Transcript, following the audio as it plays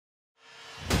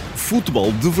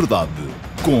Futebol de Verdade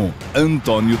com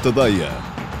António Tadeia.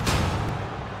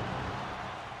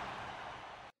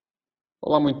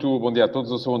 Olá, muito bom dia a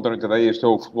todos. Eu sou o António Tadeia. Este é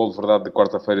o Futebol de Verdade de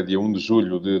quarta-feira, dia 1 de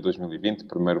julho de 2020.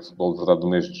 Primeiro Futebol de Verdade do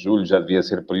mês de julho. Já devia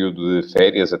ser período de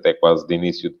férias, até quase de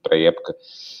início de pré-época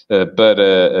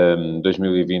para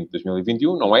 2020,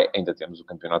 2021. Não é, ainda temos o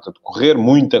campeonato a decorrer.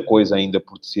 Muita coisa ainda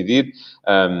por decidir.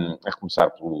 A começar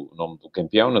pelo nome do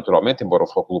campeão, naturalmente. Embora o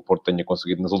Futebol do Porto tenha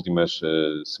conseguido nas últimas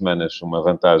semanas uma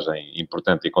vantagem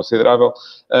importante e considerável.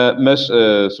 Mas,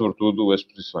 sobretudo, as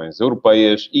posições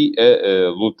europeias e a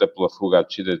luta pela fuga à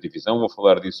descida de divisão. Vou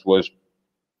falar disso hoje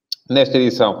nesta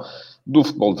edição do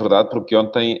Futebol de Verdade, porque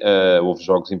ontem houve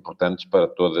jogos importantes para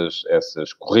todas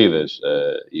essas corridas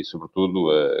e, sobretudo,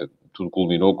 tudo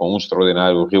culminou com um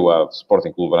extraordinário Rio Ave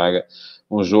Sporting Clube Braga,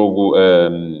 um jogo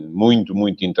muito,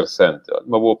 muito interessante.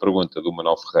 Uma boa pergunta do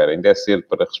Manuel Ferreira. Ainda é cedo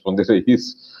para responder a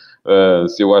isso,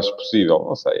 se eu acho possível.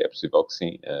 Não sei, é possível que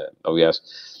sim. Aliás...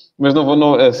 Mas não vou,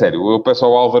 não, a sério, eu peço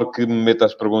ao Álvaro que me meta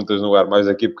as perguntas no ar mais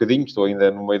daqui a bocadinho. Estou ainda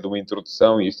no meio de uma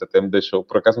introdução e isto até me deixou...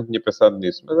 Por acaso não tinha pensado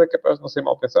nisso, mas é capaz de não ser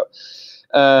mal pensado.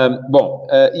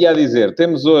 E a dizer,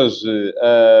 temos hoje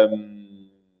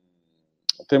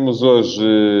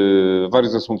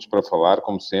vários assuntos para falar,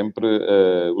 como sempre.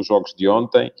 Os jogos de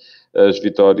ontem, as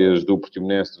vitórias do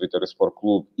Portimonense, do Vitória Sport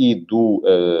Clube e do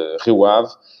Rio Ave,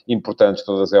 importantes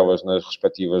todas elas nas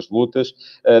respectivas lutas.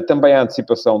 Também a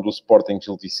antecipação do Sporting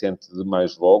Gil Vicente de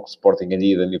mais logo. Sporting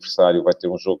ali de aniversário vai ter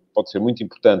um jogo que pode ser muito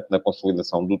importante na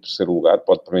consolidação do terceiro lugar,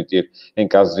 pode permitir, em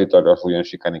caso de vitória, aos Leões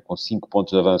ficarem com 5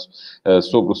 pontos de avanço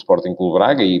sobre o Sporting Clube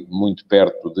Braga e muito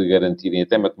perto de garantirem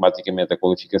até matematicamente a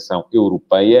qualificação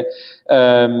europeia.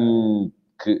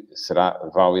 Que será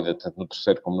válida tanto no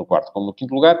terceiro como no quarto como no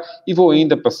quinto lugar, e vou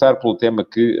ainda passar pelo tema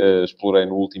que explorei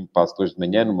no último passo de hoje de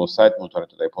manhã, no meu site, no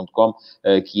antoniotadeia.com,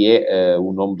 que é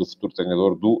o nome do futuro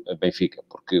treinador do Benfica,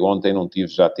 porque ontem não tive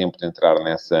já tempo de entrar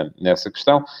nessa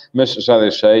questão, mas já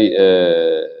deixei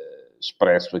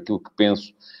expresso aquilo que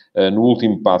penso no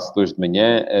último passo de hoje de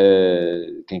manhã.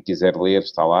 Quem quiser ler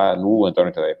está lá no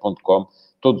antoniotadeia.com.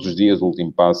 Todos os dias, o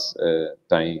último passo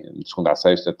tem, de segunda a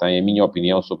sexta, tem a minha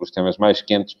opinião sobre os temas mais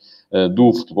quentes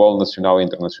do futebol nacional e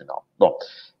internacional. Bom,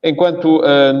 enquanto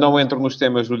não entro nos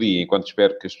temas do dia, enquanto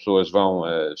espero que as pessoas vão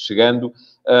chegando,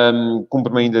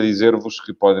 cumpre-me ainda dizer-vos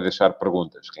que podem deixar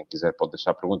perguntas. Quem quiser pode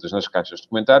deixar perguntas nas caixas de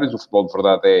comentários. O Futebol de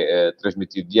Verdade é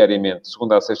transmitido diariamente, de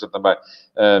segunda a sexta também,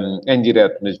 em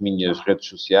direto nas minhas redes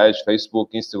sociais,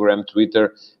 Facebook, Instagram,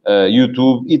 Twitter,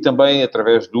 YouTube, e também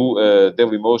através do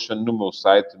Dailymotion no meu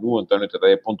site, no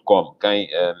antoniotadeia.com. Quem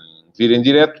vir em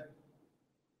direto,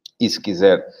 e se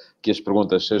quiser que as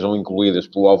perguntas sejam incluídas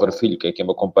pelo Álvaro Filho, que é quem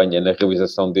me acompanha na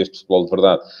realização deste Futebol de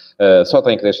Verdade, só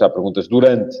tem que deixar perguntas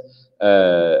durante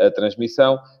a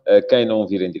transmissão. Quem não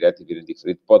vir em direto e vir em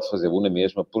diferido pode fazê-lo na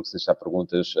mesma, porque se deixar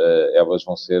perguntas, elas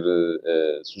vão ser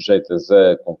sujeitas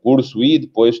a concurso e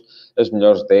depois as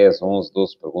melhores 10, 11,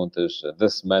 12 perguntas da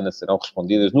semana serão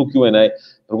respondidas no Q&A,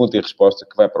 pergunta e resposta,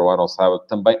 que vai para o ar ao sábado,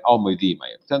 também ao meio-dia e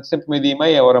meia. Portanto, sempre meio-dia e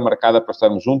meia é a hora marcada para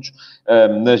estarmos juntos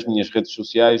nas minhas redes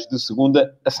sociais, de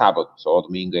segunda a sábado. Só ao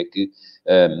domingo é que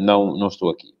não estou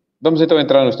aqui. Vamos então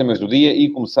entrar nos temas do dia e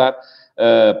começar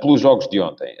pelos jogos de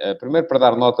ontem. Primeiro, para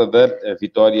dar nota da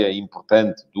vitória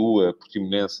importante do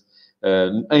Portimonense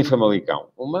em Famalicão.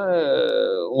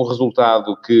 Um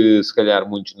resultado que, se calhar,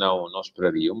 muitos não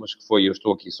esperariam, mas que foi... Eu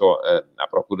estou aqui só à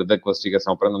procura da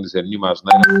classificação, para não dizer nenhuma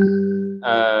asneira,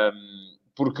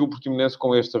 porque o Portimonense,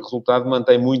 com este resultado,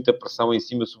 mantém muita pressão em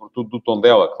cima, sobretudo do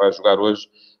Tondela, que vai jogar hoje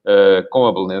com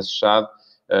a Belenenses Chade,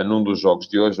 num dos jogos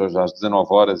de hoje às 19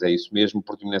 horas, é isso mesmo. O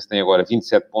Portimonense tem agora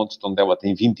 27 pontos, Tondela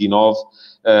tem 29,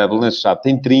 Belenenses Chade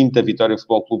tem 30, Vitória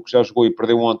Futebol Clube, que já jogou e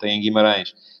perdeu ontem em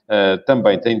Guimarães,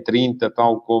 também tem 30,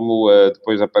 tal como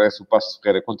depois aparece o Paços de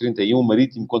Ferreira com 31,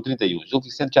 Marítimo com 31. Gil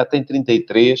Vicente já tem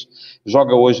 33,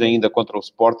 joga hoje ainda contra o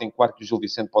Sporting. Claro que o Gil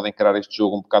Vicente pode encarar este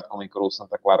jogo um bocado como encarou o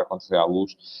Santa Clara quando foi à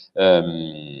Luz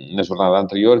na jornada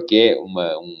anterior, que é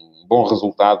um bom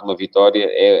resultado, uma vitória,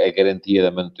 é a garantia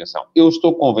da manutenção. Eu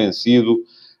estou convencido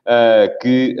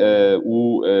que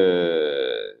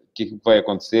que aquilo que vai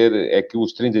acontecer é que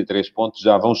os 33 pontos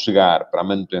já vão chegar para a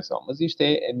manutenção. Mas isto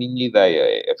é a minha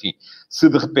ideia. Enfim, se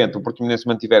de repente o Portimonense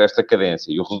mantiver esta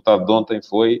cadência, e o resultado de ontem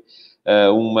foi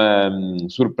uma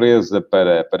surpresa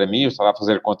para mim. Eu estava a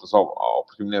fazer contas ao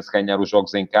Portimonense ganhar os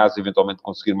jogos em casa, eventualmente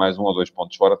conseguir mais 1 ou 2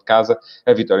 pontos fora de casa.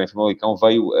 A vitória em Famalicão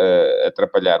veio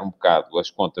atrapalhar um bocado as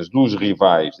contas dos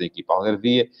rivais da equipa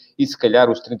algarvia, e se calhar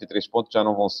os 33 pontos já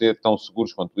não vão ser tão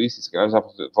seguros quanto isso, e se calhar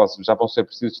já vão ser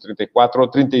precisos 34 ou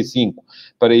 35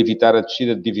 para evitar a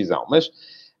descida de divisão. Mas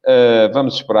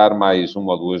Vamos esperar mais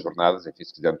uma ou duas jornadas, enfim,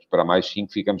 se quisermos esperar mais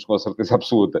 5, ficamos com a certeza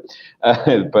absoluta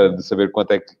para saber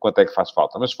quanto é que faz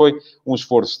falta. Mas foi um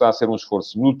esforço, está a ser um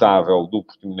esforço notável do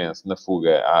Portimonense na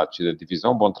fuga à descida de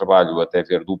divisão. Bom trabalho até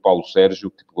ver do Paulo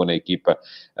Sérgio, que pegou na equipa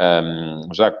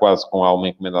já quase com a alma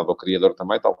encomendada ao criador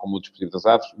também, tal como o Desportivo das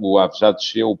Aves. O Aves já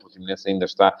desceu, o Portimonense ainda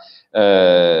está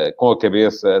com a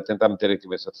cabeça, a tentar meter a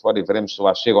cabeça de fora e veremos se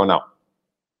lá chega ou não.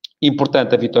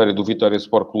 Importante a vitória do Vitória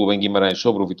Sport Clube em Guimarães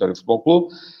sobre o Vitória Futebol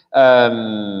Clube.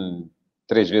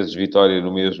 3 vezes vitória na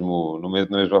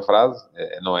mesma frase.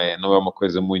 Não é uma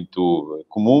coisa muito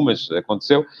comum, mas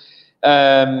aconteceu.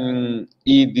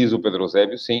 E diz o Pedro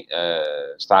Eusébio, sim,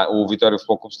 o Vitória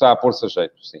Futebol Clube está a pôr-se a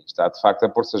jeito. Sim, está de facto a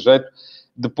pôr-se a jeito.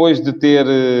 Depois de ter,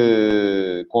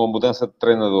 com a mudança de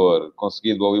treinador,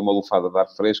 conseguido ali uma lufada de ar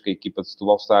fresco, a equipa de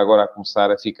Setúbal está agora a começar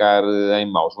a ficar em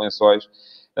maus lençóis,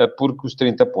 porque os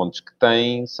 30 pontos que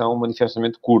têm são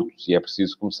manifestamente curtos e é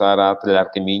preciso começar a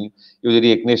trilhar caminho. Eu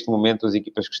diria que neste momento as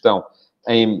equipas que estão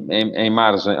em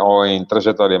margem ou em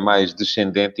trajetória mais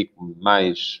descendente e que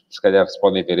mais, se calhar, se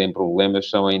podem ver em problemas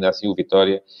são ainda assim o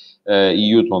Vitória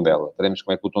e o Tondela. Veremos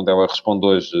como é que o Tondela responde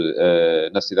hoje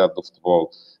na cidade do futebol.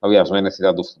 Aliás, não é na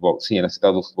cidade do futebol, sim, é na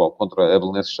cidade do futebol, contra a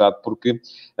Belenenses Chade, porque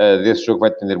desse jogo vai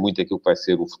depender muito aquilo que vai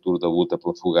ser o futuro da luta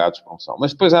pela fuga à despromoção.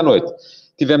 Mas depois à noite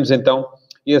tivemos então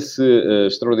esse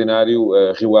extraordinário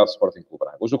Rio Ave Sporting Clube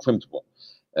Braga. O jogo foi muito bom.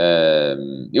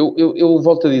 Eu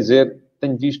volto a dizer,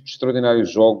 tenho visto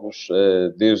extraordinários jogos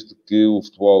desde que o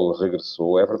futebol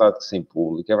regressou. É verdade que sem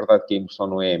público, é verdade que a emoção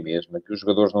não é a mesma, que os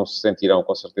jogadores não se sentirão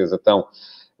com certeza tão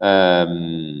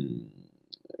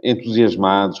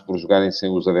entusiasmados por jogarem sem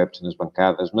os adeptos nas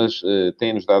bancadas, mas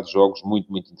têm-nos dado jogos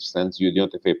muito, muito interessantes e o de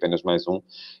ontem foi apenas mais um.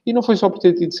 E não foi só por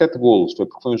ter tido 7 golos, foi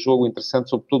porque foi um jogo interessante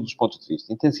sob todos os pontos de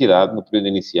vista. Intensidade no período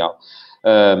inicial,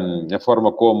 a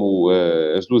forma como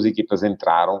as duas equipas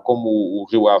entraram, como o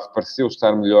Rio Ave pareceu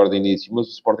estar melhor de início, mas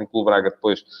o Sporting Clube Braga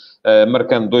depois,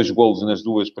 marcando 2 golos nas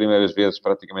duas primeiras vezes,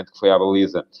 praticamente que foi à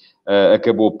baliza,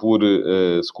 acabou por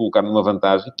se colocar numa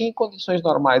vantagem que em condições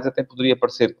normais até poderia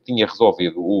parecer que tinha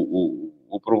resolvido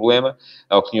o problema,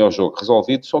 ao que tinha o jogo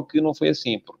resolvido, só que não foi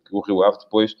assim, porque o Rio Ave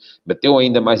depois bateu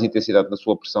ainda mais intensidade na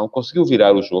sua pressão, conseguiu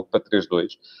virar o jogo para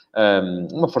 3-2,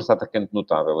 uma força atacante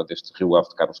notável a deste Rio Ave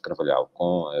de Carlos Carvalhal,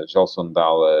 com Gelson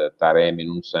Dalla, Taremi,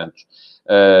 Nuno Santos.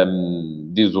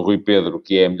 Diz o Rui Pedro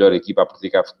que é a melhor equipa a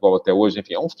praticar futebol até hoje.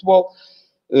 Enfim, é um futebol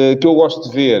que eu gosto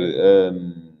de ver.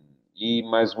 E,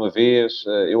 mais uma vez,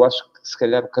 eu acho que, se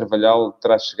calhar, o Carvalhal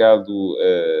terá chegado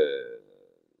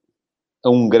a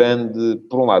um grande,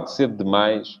 por um lado, cedo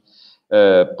demais,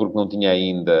 porque não tinha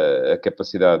ainda a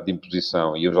capacidade de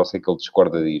imposição, e eu já sei que ele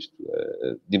discorda disto,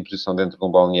 de imposição dentro de um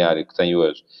balneário que tem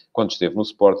hoje, quando esteve no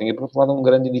Sporting, e, por outro lado, um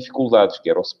grande em dificuldades, que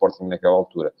era o Sporting naquela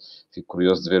altura. Fico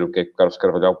curioso de ver o que é que o Carlos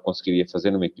Carvalhal conseguiria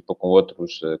fazer numa equipa com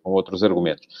outros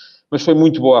argumentos. Mas foi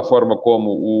muito boa a forma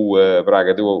como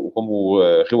o como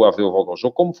o Rio Ave deu a volta ao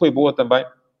jogo, como foi boa também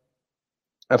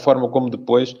a forma como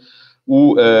depois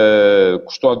o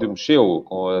Custódio mexeu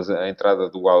com a entrada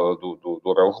do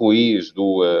Abel Ruiz,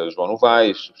 do João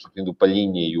Novaes, substituindo o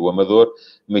Palhinha e o Amador,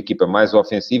 uma equipa mais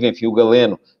ofensiva. Enfim, o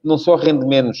Galeno não só rende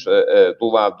menos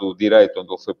do lado direito,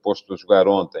 onde ele foi posto a jogar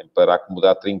ontem, para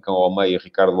acomodar Trincão ao meio e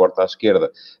Ricardo Horta à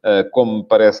esquerda, como me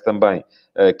parece também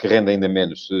que rende ainda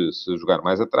menos se jogar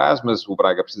mais atrás, mas o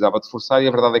Braga precisava de forçar e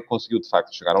a verdade é que conseguiu, de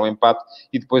facto, chegar ao empate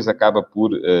e depois acaba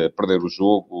por perder o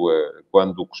jogo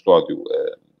quando o Custódio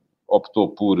optou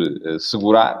por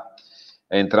segurar.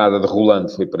 A entrada de Rolando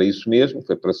foi para isso mesmo,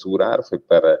 foi para segurar, foi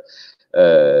para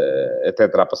até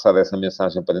terá passado essa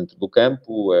mensagem para dentro do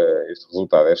campo. Este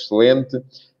resultado é excelente.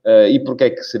 E porquê é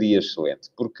que seria excelente?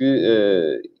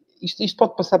 Porque isto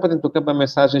pode passar para dentro do campo uma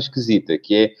mensagem esquisita,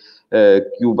 que é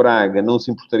que o Braga não se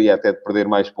importaria até de perder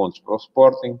mais pontos para o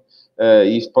Sporting.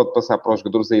 E isto pode passar para os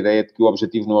jogadores a ideia de que o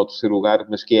objetivo não é o terceiro lugar,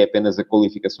 mas que é apenas a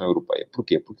qualificação europeia.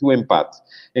 Porquê? Porque o empate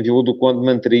em Vila do Conde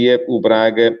manteria o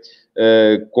Braga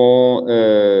com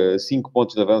 5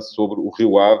 pontos de avanço sobre o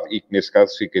Rio Ave e que, neste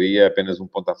caso, ficaria apenas um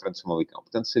ponto à frente do Famalicão.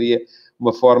 Portanto, seria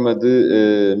uma forma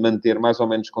de manter mais ou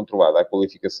menos controlada a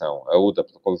qualificação, a luta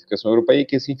pela qualificação europeia,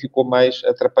 que assim ficou mais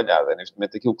atrapalhada. Neste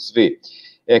momento, aquilo que se vê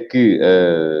é que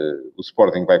o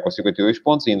Sporting vai com 52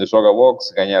 pontos, ainda joga logo,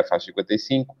 se ganhar faz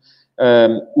 55.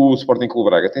 O Sporting Clube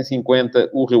Braga tem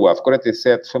 50, o Rio Ave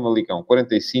 47, Famalicão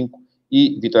 45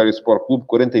 e Vitória Sport Clube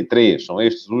 43. São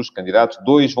estes os candidatos.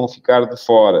 2 vão ficar de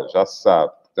fora, já se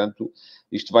sabe. Portanto,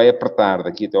 isto vai apertar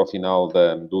daqui até ao final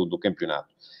do campeonato.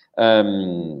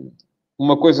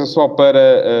 Uma coisa só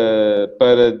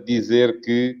para dizer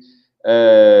que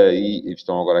E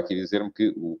estão agora aqui a dizer-me que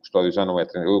o Custódio já não é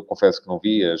treinador. Eu confesso que não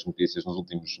vi as notícias nos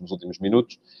últimos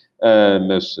minutos,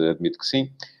 mas admito que sim.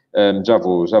 Já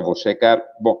vou checar.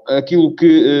 Bom, aquilo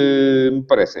que me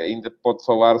parece ainda pode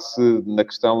falar-se na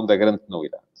questão da grande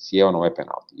penalidade, se é ou não é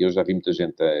penalti. Eu já vi muita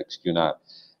gente a questionar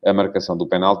a marcação do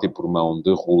penalti por mão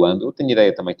de Rolando. Eu tenho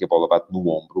ideia também que a bola bate no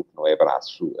ombro, que não é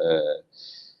braço.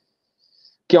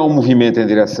 Que há um movimento em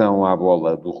direção à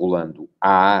bola do Rolando.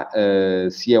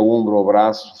 Se é ombro ou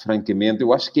braço, francamente,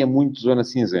 eu acho que é muito zona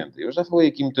cinzenta. Eu já falei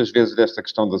aqui muitas vezes desta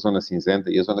questão da zona cinzenta,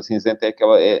 e a zona cinzenta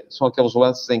são aqueles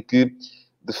lances em que,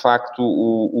 de facto,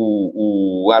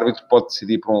 o árbitro pode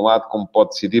decidir para um lado como pode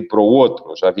decidir para o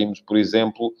outro. Já vimos, por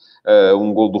exemplo,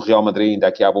 um gol do Real Madrid ainda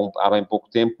aqui há bem pouco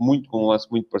tempo, um lance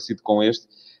muito parecido com este,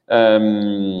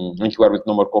 em que o árbitro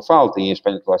não marcou falta, e em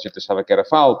Espanha toda a gente achava que era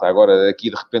falta, agora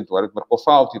aqui de repente o árbitro marcou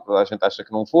falta e toda a gente acha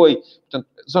que não foi. Portanto,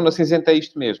 zona cinzenta é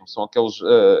isto mesmo, são aqueles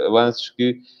lances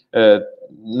que,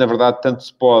 na verdade, tanto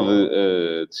se pode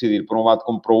decidir para um lado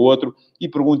como para o outro, e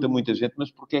pergunta muita gente,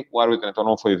 mas porquê é que o árbitro então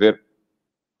não foi ver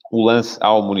o lance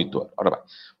ao monitor? Ora bem,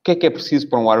 o que é preciso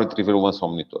para um árbitro ir ver o lance ao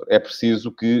monitor? É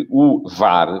preciso que o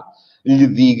VAR lhe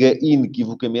diga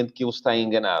inequivocamente que ele está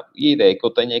enganado. E a ideia que eu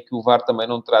tenho é que o VAR também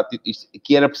não trata isto.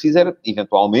 Que era preciso,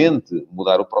 eventualmente,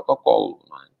 mudar o protocolo,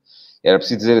 não é? Era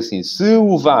preciso dizer assim, se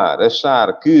o VAR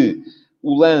achar que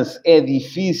o lance é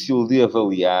difícil de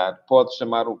avaliar, pode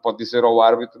dizer ao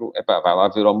árbitro, vai lá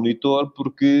ver ao monitor,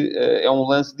 porque é um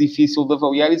lance difícil de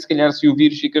avaliar e se calhar se o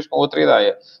vires ficas com outra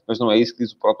ideia. Mas não é isso que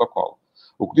diz o protocolo.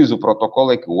 O que diz o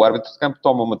protocolo é que o árbitro de campo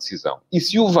toma uma decisão. E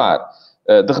se o VAR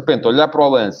de repente, olhar para o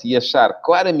lance e achar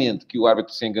claramente que o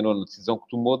árbitro se enganou na decisão que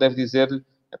tomou, deve dizer-lhe,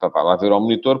 vai lá ver ao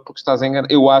monitor porque estás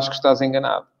enganado. Eu acho que estás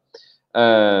enganado.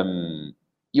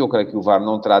 E eu creio que o VAR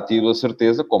não terá tido a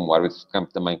certeza, como o árbitro de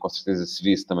campo também, com certeza, se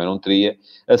visse, também não teria,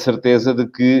 a certeza de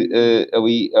que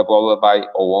ali a bola vai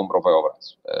ao ombro ou vai ao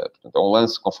braço. Portanto, é um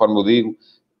lance, conforme eu digo,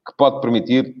 que pode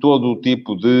permitir todo o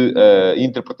tipo de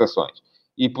interpretações.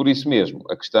 E por isso mesmo,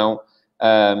 a questão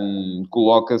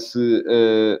coloca-se,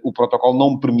 o protocolo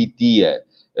não permitia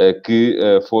que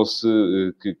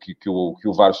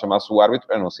o VAR chamasse o árbitro,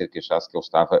 a não ser que achasse que ele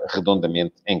estava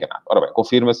redondamente enganado. Ora bem,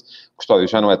 confirma-se, o Custódio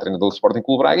já não é treinador do Sporting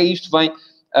Clube Braga, e isto vem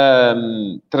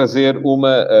trazer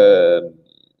uma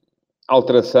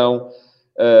alteração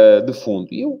de fundo.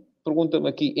 E eu pergunto-me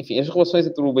aqui, enfim, as relações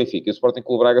entre o Benfica e o Sporting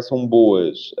Clube Braga são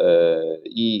boas,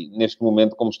 e neste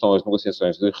momento, como estão as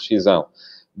negociações de rescisão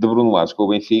de Bruno Lage com o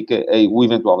Benfica, o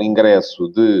eventual ingresso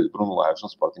de Bruno Lage no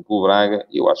Sporting Clube Braga,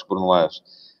 eu acho que Bruno Lage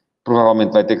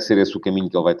provavelmente vai ter que ser esse o caminho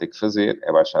que ele vai ter que fazer,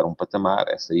 é baixar um patamar,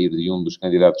 é sair de um dos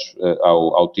candidatos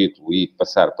ao título e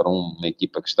passar para uma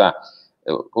equipa que está...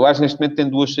 O Lage neste momento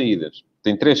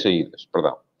tem três saídas,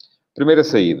 perdão. Primeira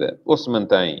saída, ou se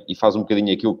mantém e faz um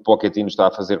bocadinho aquilo que o Pochettino está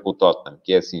a fazer com o Tottenham,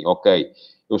 que é assim, ok,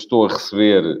 eu estou a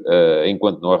receber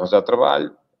enquanto não arranjar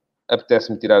trabalho,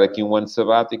 apetece-me tirar aqui um ano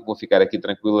sabático, vou ficar aqui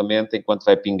tranquilamente, enquanto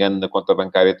vai pingando na conta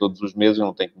bancária todos os meses, eu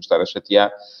não tenho que me estar a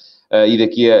chatear, e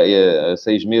daqui a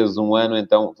 6 meses, um ano,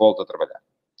 então volto a trabalhar.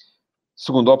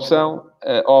 Segunda opção,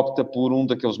 opta por um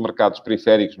daqueles mercados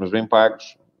periféricos, mas bem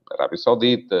pagos, Arábia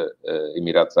Saudita,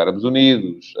 Emirados Árabes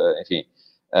Unidos, enfim,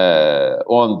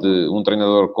 onde um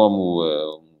treinador como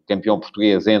um campeão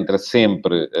português entra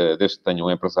sempre, desde que tenha um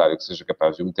empresário que seja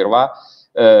capaz de o meter lá,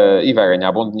 e vai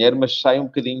ganhar bom dinheiro, mas sai um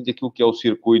bocadinho daquilo que é o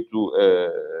circuito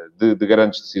de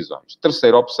grandes decisões.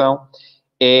 Terceira opção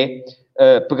é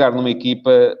pegar numa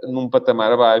equipa num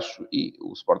patamar abaixo, e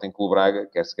o Sporting Clube Braga,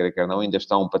 quer se queira, quer não, ainda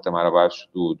está um patamar abaixo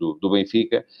do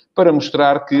Benfica, para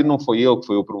mostrar que não foi ele que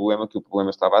foi o problema, que o problema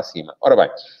estava acima. Ora bem,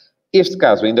 este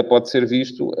caso ainda pode ser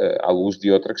visto à luz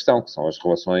de outra questão, que são as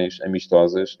relações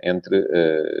amistosas entre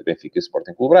Benfica e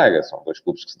Sporting Clube Braga. São dois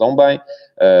clubes que se dão bem.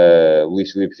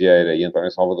 Luís Filipe Vieira e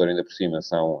António Salvador, ainda por cima,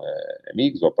 são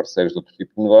amigos ou parceiros de outro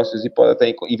tipo de negócios, e pode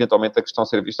até, eventualmente, a questão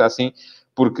ser vista assim,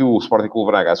 porque o Sporting Clube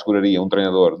Braga asseguraria um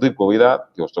treinador de qualidade,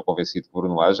 que eu estou convencido que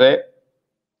Bruno Lage é,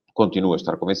 continuo a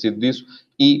estar convencido disso,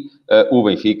 e o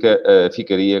Benfica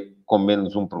ficaria com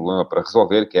menos um problema para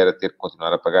resolver, que era ter que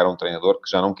continuar a pagar a um treinador que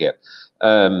já não quer.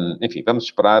 Enfim, vamos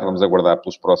esperar, vamos aguardar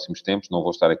pelos próximos tempos. Não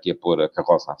vou estar aqui a pôr a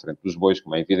carroça à frente dos bois,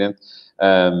 como é evidente,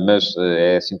 mas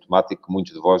é sintomático que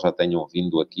muitos de vós já tenham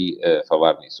vindo aqui a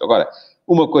falar nisso. Agora,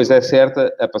 uma coisa é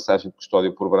certa, a passagem de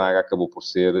Custódio por Braga acabou por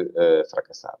ser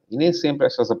fracassada. E nem sempre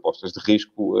estas apostas de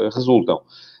risco resultam.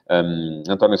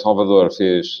 António Salvador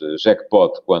fez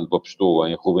jackpot quando apostou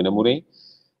em Rubem Amorim.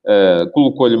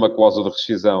 Colocou-lhe uma cláusula de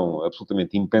rescisão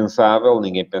absolutamente impensável.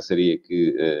 Ninguém pensaria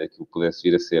que aquilo pudesse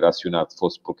vir a ser acionado,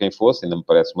 fosse por quem fosse. Ainda me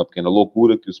parece uma pequena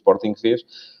loucura que o Sporting fez.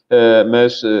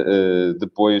 Mas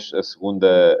depois a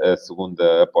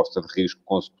segunda aposta de risco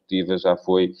consecutiva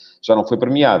já não foi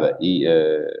premiada. E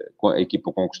a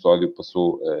equipa com Custódio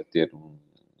passou a ter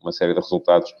uma série de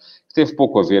resultados que teve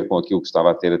pouco a ver com aquilo que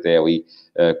estava a ter até ali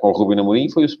com o Ruben Amorim.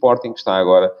 Foi o Sporting que está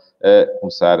agora a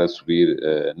começar a subir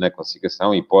na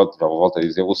classificação e pode, já volto a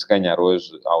dizer, se ganhar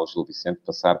hoje ao Gil Vicente,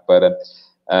 passar para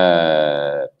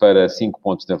 5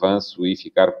 pontos de avanço e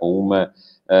ficar com uma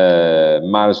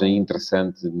margem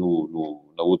interessante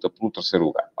na luta pelo terceiro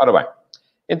lugar. Ora bem,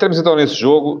 entramos então nesse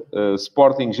jogo.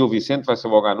 Sporting Gil Vicente vai ser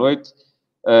logo à noite.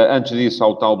 Antes disso, há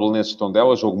o tal Belenenses de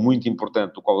Tondela, jogo muito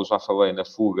importante, do qual eu já falei na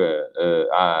fuga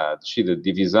à descida de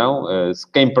divisão.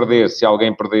 Se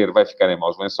alguém perder, vai ficar em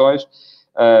maus lençóis.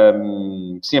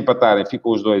 Se empatarem,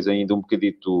 ficam os dois ainda um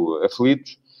bocadito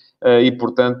aflitos. E,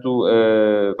 portanto,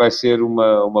 vai ser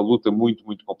uma luta muito,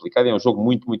 muito complicada. É um jogo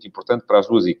muito, muito importante para as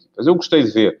duas equipas. Eu gostei de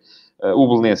ver o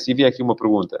Belenenses, e vi aqui uma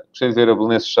pergunta. Gostei de ver a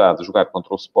Belenenses Chade jogar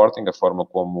contra o Sporting, a forma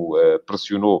como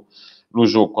pressionou no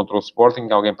jogo contra o Sporting.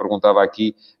 Alguém perguntava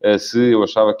aqui se eu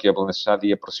achava que a Belenenses Chade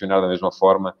ia pressionar da mesma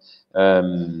forma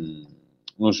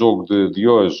no jogo de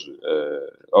hoje,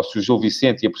 ou se o Gil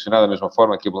Vicente ia pressionar da mesma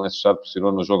forma que a Belenenses Chade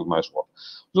pressionou no jogo de mais logo.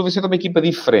 O Gil Vicente é uma equipa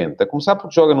diferente, a começar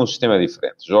porque joga num sistema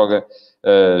diferente. Joga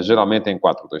geralmente em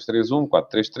 4-2-3-1,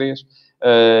 4-3-3,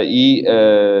 e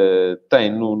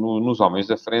tem nos homens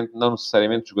da frente não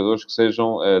necessariamente jogadores que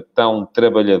sejam tão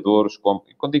trabalhadores como...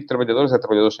 Quando digo trabalhadores, é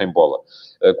trabalhadores sem bola,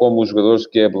 como os jogadores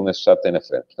que a Belenenses Chade tem na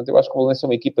frente. Portanto, eu acho que a Belenenses é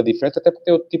uma equipa diferente, até porque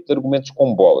tem outro tipo de argumentos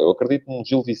com bola. Eu acredito num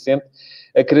Gil Vicente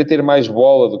a querer ter mais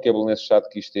bola do que a Belenenses Chade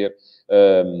quis ter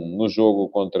no jogo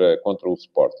contra o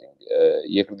Sporting.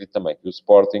 E acredito também que o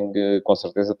Sporting, com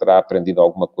certeza, terá aprendido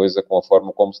alguma coisa com a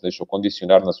forma como se deixou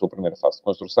condicionar na sua primeira fase de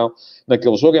construção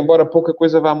naquele jogo, embora pouca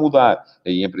coisa vá mudar.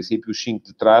 E, em princípio, os 5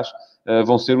 de trás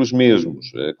vão ser os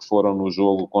mesmos que foram no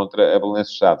jogo contra a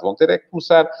Belenenses Chade. Vão ter é que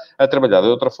começar a trabalhar de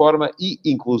outra forma e,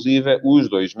 inclusive, os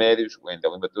dois médios, o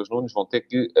Wendel e o Mateus Nunes, vão ter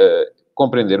que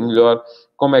compreender melhor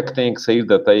como é que têm que sair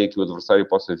da teia que o adversário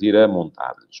possa vir a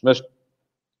montar-lhes. Mas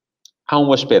há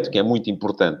um aspecto que é muito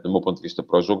importante, do meu ponto de vista,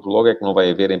 para o jogo de logo, é que não vai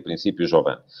haver, em princípio,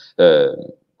 Jovem.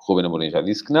 Ruben Amorim já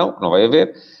disse que não vai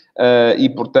haver. E,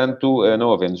 portanto,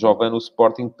 não havendo Jovem, o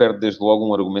Sporting perde, desde logo,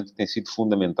 um argumento que tem sido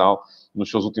fundamental nos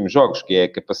seus últimos jogos, que é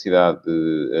a capacidade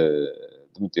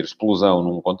de meter explosão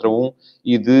num contra um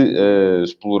e de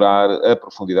explorar a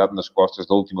profundidade nas costas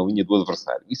da última linha do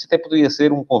adversário. Isso até poderia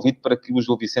ser um convite para que o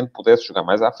Gil Vicente pudesse jogar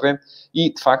mais à frente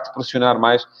e, de facto, pressionar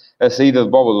mais a saída de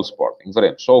bola do Sporting.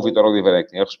 Veremos. Só o Vítor Oliveira é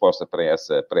que tem a resposta para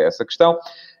essa questão.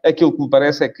 Aquilo que me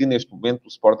parece é que, neste momento, o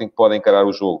Sporting pode encarar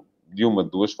o jogo de uma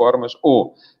de duas formas,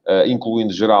 ou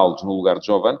incluindo Geraldo no lugar de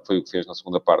Jovem, que foi o que fez na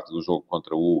segunda parte do jogo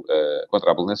contra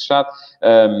a Belenenses Chade.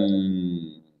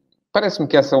 Parece-me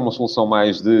que essa é uma solução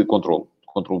mais de controle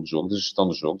do jogo, de gestão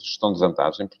do jogo, de gestão de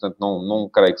vantagem. Portanto, não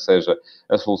creio que seja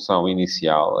a solução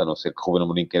inicial, a não ser que Ruben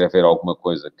Amorim queira ver alguma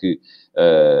coisa que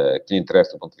lhe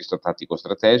interesse do ponto de vista tático ou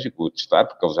estratégico, testar,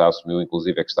 porque ele já assumiu,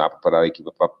 inclusive, é que está a preparar a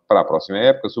equipa para a próxima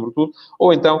época, sobretudo.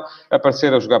 Ou então,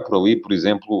 aparecer a jogar por ali, por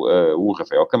exemplo, o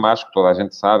Rafael Camacho, que toda a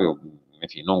gente sabe, ele,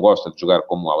 enfim, não gosta de jogar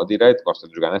como ala direito, gosta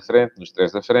de jogar na frente, nos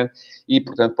três da frente, e,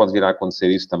 portanto, pode vir a acontecer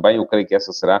isso também. Eu creio que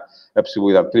essa será a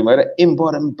possibilidade primeira,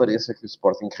 embora me pareça que o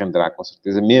Sporting renderá, com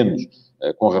certeza, menos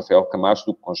com Rafael Camacho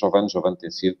do que com Jovem. Jovem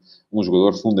tem sido um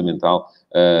jogador fundamental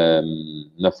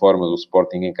na forma do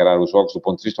Sporting encarar os jogos do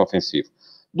ponto de vista ofensivo.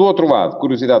 Do outro lado,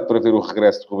 curiosidade para ver o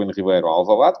regresso de Ruben Ribeiro ao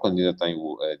Alvalade, quando ainda tem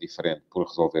o diferente por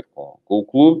resolver com o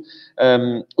clube.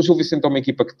 O Gil Vicente é uma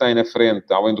equipa que tem na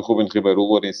frente, além do Ruben Ribeiro, o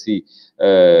Lourenço,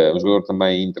 um jogador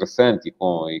também interessante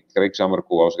e creio que já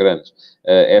marcou aos grandes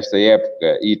esta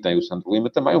época, e tem o Sandro Lima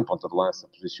também, um ponta de lança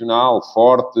posicional,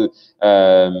 forte,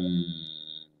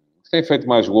 tem feito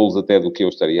mais golos até do que eu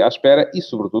estaria à espera, e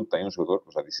sobretudo tem um jogador, que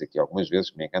eu já disse aqui algumas vezes,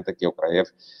 que me encanta, que é o Kraev,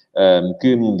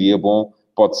 que num dia bom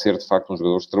pode ser, de facto, um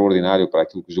jogador extraordinário para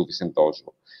aquilo que o Gil Vicente dá ao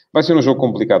jogo. Vai ser um jogo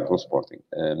complicado para o Sporting,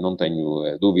 não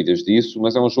tenho dúvidas disso,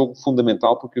 mas é um jogo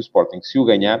fundamental porque o Sporting, se o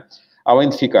ganhar, além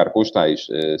de ficar com os tais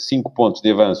 5 pontos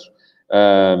de avanço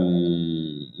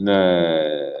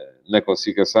na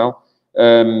classificação,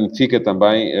 fica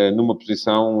também numa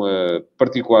posição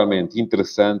particularmente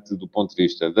interessante do ponto de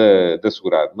vista de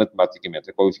assegurar matematicamente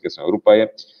a qualificação europeia,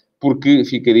 porque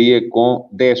ficaria com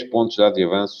 10 pontos já de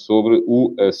avanço sobre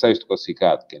o sexto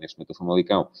classificado, que é neste momento o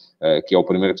Famalicão, que é o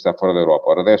primeiro que está fora da Europa.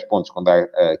 Ora, 10 pontos quando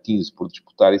há 15 por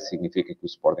disputar, isso significa que o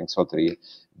Sporting só teria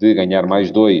de ganhar mais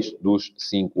 2 dos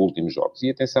 5 últimos jogos. E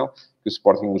atenção, que o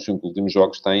Sporting nos 5 últimos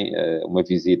jogos tem uma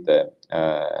visita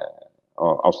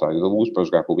ao Estádio da Luz para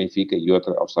jogar com o Benfica e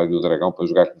outra ao Estádio do Dragão para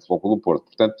jogar com o Futebol do Porto.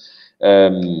 Portanto,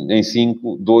 em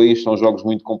 5, 2 são jogos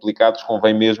muito complicados.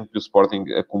 Convém mesmo que o Sporting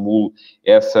acumule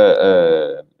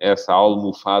essa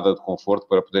almofada de conforto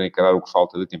para poder encarar o que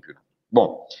falta de campeonato.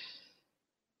 Bom,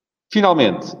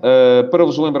 finalmente, para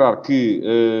vos lembrar que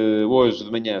hoje de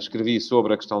manhã escrevi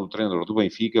sobre a questão do treinador do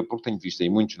Benfica, porque tenho visto aí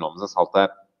muitos nomes a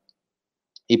saltar,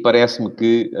 e parece-me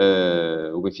que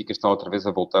o Benfica está outra vez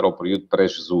a voltar ao período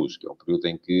pré-Jesus, que é o período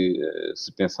em que se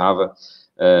pensava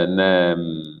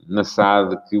na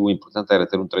SAD que o importante era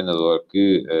ter um treinador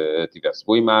que tivesse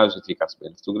boa imagem, ficasse bem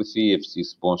na fotografia,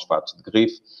 vestisse bons fatos de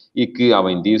grife e que,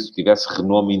 além disso, tivesse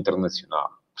renome internacional.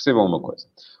 Percebam uma coisa.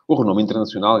 O renome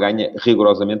internacional ganha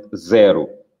rigorosamente zero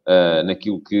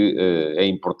naquilo que é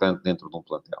importante dentro de um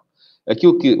plantel.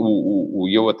 Aquilo que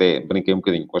eu até brinquei um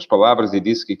bocadinho com as palavras e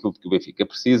disse que aquilo que o Benfica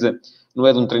precisa não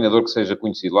é de um treinador que seja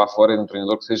conhecido lá fora, é de um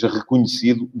treinador que seja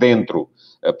reconhecido dentro.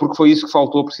 Porque foi isso que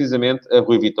faltou precisamente a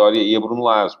Rui Vitória e a Bruno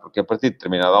Lage, porque a partir de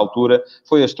determinada altura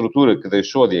foi a estrutura que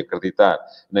deixou de acreditar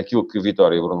naquilo que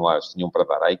Vitória e Bruno Lage tinham para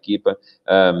dar à equipa,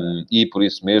 e por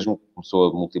isso mesmo começou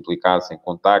a multiplicar-se em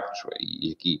contactos,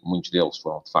 e aqui muitos deles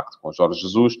foram de facto com Jorge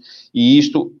Jesus, e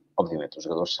isto, obviamente, os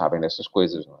jogadores sabem destas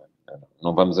coisas, não é?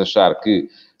 Não vamos achar que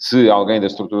se alguém da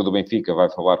estrutura do Benfica vai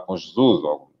falar com Jesus,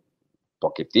 ou com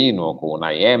Pochettino, ou com o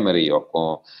Unai Emery, ou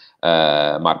com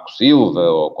Marco Silva,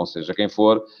 ou com seja quem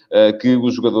for, que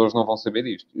os jogadores não vão saber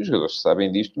disto. E os jogadores sabem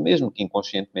disto, mesmo que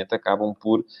inconscientemente acabam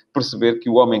por perceber que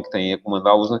o homem que tem a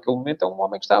comandá-los naquele momento é um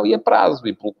homem que está ali a prazo,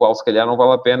 e pelo qual se calhar não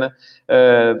vale a pena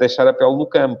deixar a pele no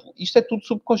campo. Isto é tudo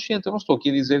subconsciente. Eu não estou aqui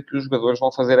a dizer que os jogadores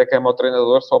vão fazer a cama ao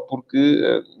treinador só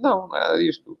porque... não, nada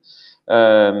disto.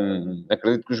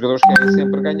 Acredito que os jogadores querem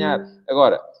sempre ganhar.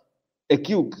 Agora,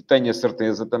 aquilo que tenho a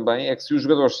certeza também é que se os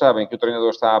jogadores sabem que o treinador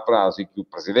está a prazo e que o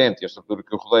presidente e a estrutura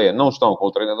que o rodeia não estão com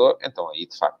o treinador, então aí,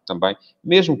 de facto, também,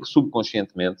 mesmo que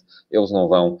subconscientemente, eles não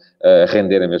vão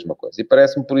render a mesma coisa. E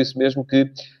parece-me por isso mesmo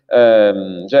que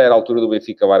já era a altura do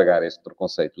Benfica largar este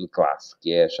preconceito de classe,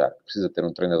 que é achar que precisa ter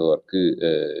um treinador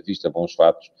que vista bons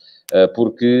fatos,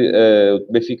 porque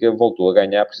o Benfica voltou a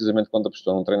ganhar precisamente quando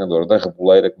apostou num treinador da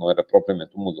Reboleira, que não era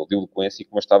propriamente um modelo de eloquência e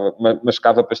que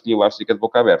mascava pastilha elástica de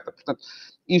boca aberta. Portanto,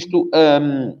 isto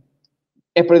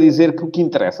é para dizer que o que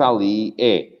interessa ali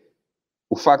é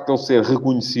o facto de ele ser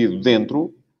reconhecido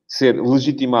dentro, ser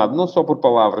legitimado não só por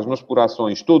palavras, mas por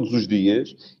ações todos os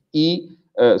dias e,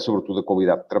 sobretudo, a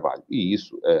qualidade de trabalho. E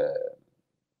isso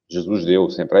Jesus deu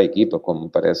sempre à equipa, como me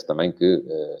parece também que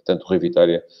tanto o Rui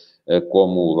Vitória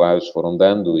como o Lage foram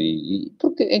dando,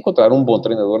 porque encontrar um bom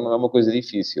treinador não é uma coisa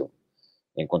difícil.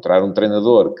 Encontrar um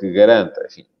treinador que garanta,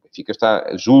 enfim,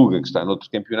 julga que está noutro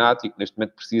campeonato e que neste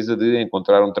momento precisa de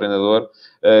encontrar um treinador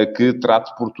que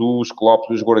trate por tu os Klopp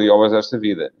e os Guardiolas desta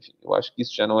vida. Enfim, eu acho que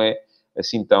isso já não é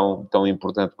assim tão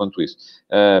importante quanto isso.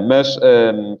 Mas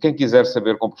quem quiser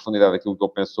saber com profundidade aquilo que eu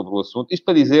penso sobre o assunto, isto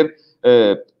para dizer,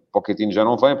 Pochettino já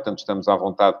não vem, portanto estamos à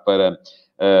vontade para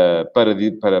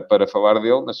falar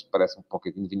dele, mas parece-me que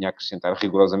Pochettino vinha acrescentar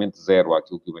rigorosamente zero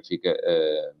àquilo que o Benfica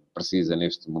precisa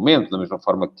neste momento, da mesma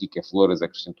forma que Kike Flores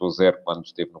acrescentou zero quando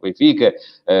esteve no Benfica,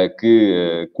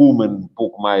 que Koeman um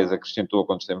pouco mais acrescentou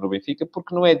quando esteve no Benfica,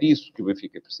 porque não é disso que o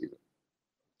Benfica precisa.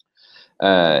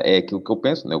 É aquilo que eu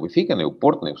penso, nem o Benfica, nem o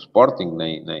Porto, nem o Sporting,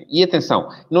 nem... E atenção,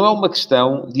 não é uma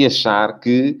questão de achar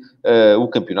que o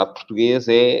campeonato português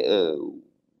é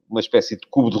uma espécie de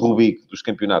cubo de Rubik dos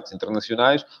campeonatos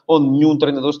internacionais, onde nenhum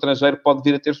treinador estrangeiro pode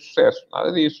vir a ter sucesso.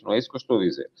 Nada disso, não é isso que eu estou a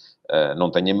dizer.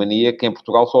 Não tenho a mania que em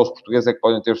Portugal só os portugueses é que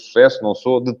podem ter sucesso, não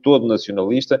sou de todo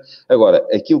nacionalista. Agora,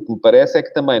 aquilo que me parece é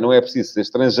que também não é preciso ser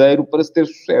estrangeiro para se ter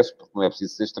sucesso, porque não é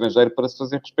preciso ser estrangeiro para se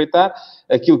fazer respeitar.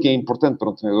 Aquilo que é importante para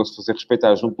um treinador se fazer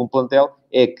respeitar junto de um plantel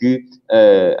é que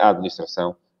a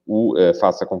administração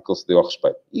faça com que ele se dê ao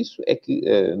respeito. Isso é que,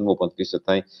 no meu ponto de vista,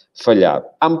 tem falhado.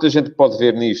 Há muita gente que pode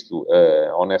ver nisto,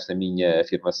 ou nesta minha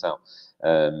afirmação,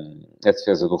 a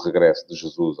defesa do regresso de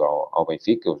Jesus ao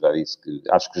Benfica. Eu já disse que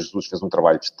acho que Jesus fez um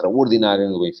trabalho extraordinário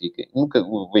no Benfica.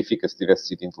 O Benfica, se tivesse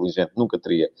sido inteligente, nunca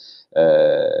teria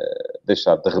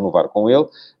deixado de renovar com ele,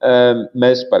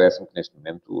 mas parece-me que neste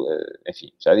momento,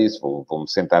 enfim, já disse, vou-me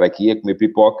sentar aqui a comer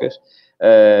pipocas,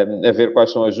 a ver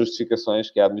quais são as justificações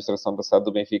que a administração da SAD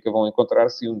do Benfica vão encontrar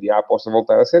se um dia a aposta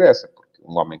voltar a ser essa, porque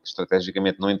um homem que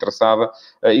estrategicamente não interessava,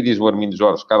 e diz o Armindo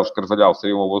Jorge, Carlos Carvalhal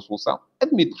seria uma boa solução.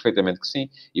 Admito perfeitamente que sim,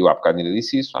 e eu há bocado ainda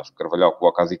disse isso, acho que Carvalhal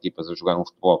coloca as equipas a jogar um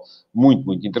futebol muito,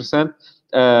 muito interessante,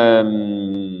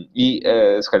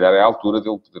 se calhar é a altura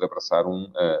dele poder abraçar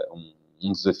um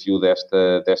desafio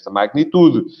desta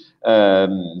magnitude.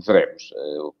 Veremos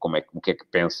o que é que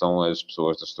pensam as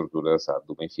pessoas da estrutura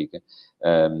do Benfica,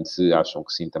 se acham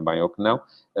que sim também ou que não,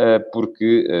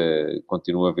 porque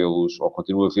continuo a vê-los, ou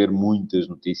continuo a ver muitas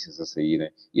notícias a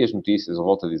saírem, e as notícias, eu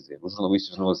volto a dizer, os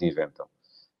jornalistas não as inventam.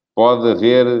 Pode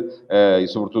haver, e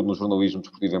sobretudo no jornalismo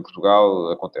desportivo em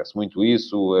Portugal, acontece muito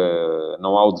isso,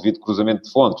 não há o devido cruzamento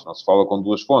de fontes, não se fala com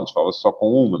duas fontes, fala-se só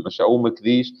com uma, mas há uma que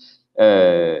diz,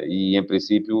 e em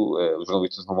princípio os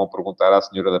jornalistas não vão perguntar à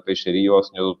senhora da peixaria ou ao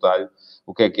senhor do talho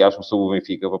o que é que acham sobre o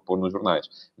Benfica para pôr nos jornais.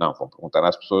 Não, vão perguntar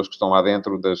às pessoas que estão lá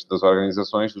dentro das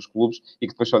organizações, dos clubes, e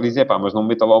que depois só dizem, mas não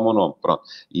meta lá o meu nome. Pronto.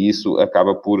 E isso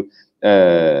acaba por...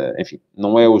 enfim,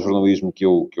 não é o jornalismo que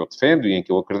eu defendo e em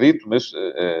que eu acredito, mas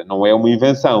não é uma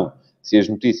invenção. Se as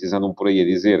notícias andam por aí a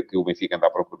dizer que o Benfica anda à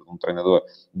procura de um treinador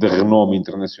de renome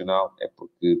internacional, é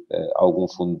porque algum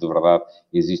fundo de verdade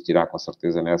existirá com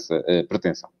certeza nessa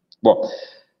pretensão. Bom,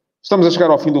 estamos a chegar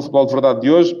ao fim do Futebol de Verdade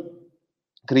de hoje.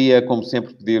 Queria, como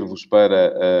sempre, pedir-vos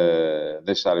para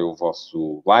deixarem o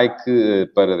vosso like,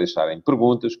 para deixarem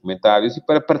perguntas, comentários e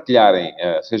para partilharem,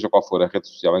 seja qual for a rede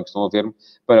social em que estão a ver-me,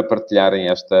 para partilharem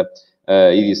esta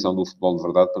edição do Futebol de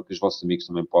Verdade, para que os vossos amigos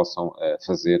também possam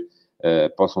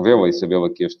possam vê-la e sabê-la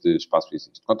que este espaço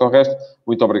existe. Quanto ao resto,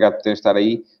 muito obrigado por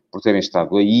terem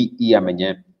estado aí, e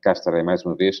amanhã cá estarei mais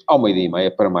uma vez, ao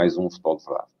 12h30, para mais um Futebol de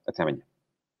Verdade. Até amanhã.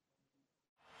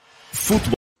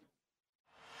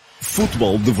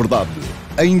 Futebol de Verdade,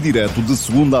 em direto de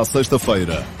segunda a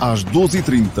sexta-feira, às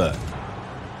 12h30.